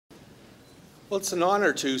Well, it's an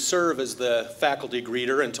honor to serve as the faculty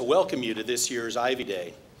greeter and to welcome you to this year's Ivy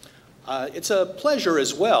Day. It's a pleasure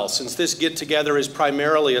as well, since this get-together is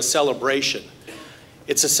primarily a celebration.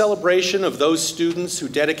 It's a celebration of those students who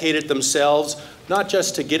dedicated themselves not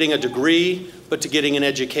just to getting a degree, but to getting an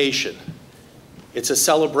education. It's a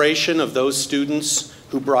celebration of those students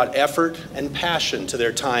who brought effort and passion to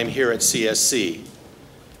their time here at CSC.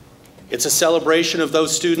 It's a celebration of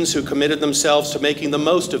those students who committed themselves to making the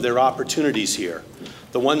most of their opportunities here,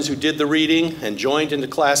 the ones who did the reading and joined into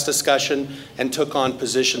class discussion and took on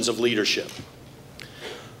positions of leadership.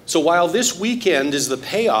 So while this weekend is the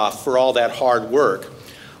payoff for all that hard work,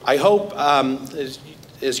 I hope as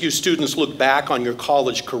you students look back on your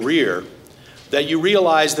college career, that you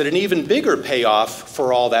realize that an even bigger payoff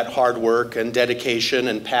for all that hard work and dedication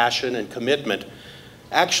and passion and commitment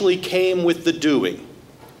actually came with the doing.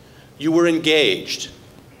 You were engaged,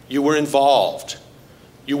 you were involved.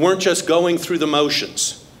 You weren't just going through the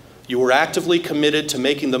motions. You were actively committed to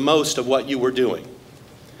making the most of what you were doing.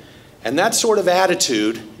 And that sort of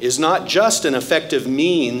attitude is not just an effective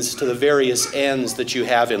means to the various ends that you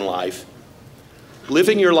have in life.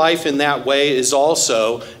 Living your life in that way is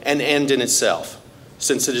also an end in itself,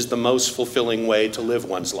 since it is the most fulfilling way to live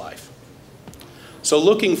one's life. So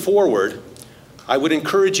looking forward, I would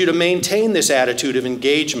encourage you to maintain this attitude of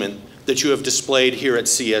engagement that you have displayed here at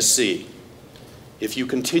CSC. If you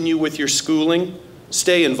continue with your schooling,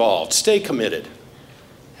 stay involved, stay committed.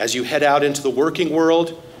 As you head out into the working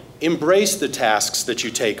world, embrace the tasks that you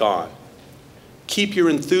take on. Keep your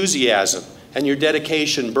enthusiasm and your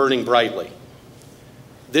dedication burning brightly.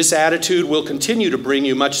 This attitude will continue to bring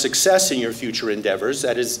you much success in your future endeavors,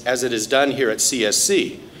 as it is done here at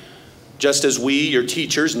CSC. Just as we, your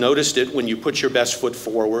teachers, noticed it when you put your best foot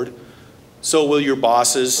forward, so will your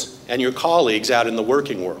bosses and your colleagues out in the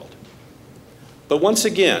working world. But once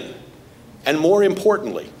again, and more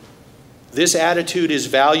importantly, this attitude is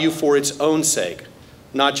value for its own sake,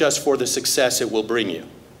 not just for the success it will bring you.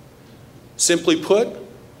 Simply put,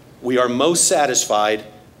 we are most satisfied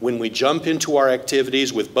when we jump into our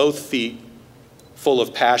activities with both feet full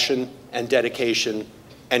of passion and dedication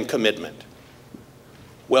and commitment.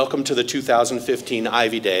 Welcome to the 2015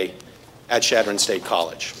 Ivy Day at Chadron State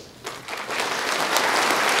College.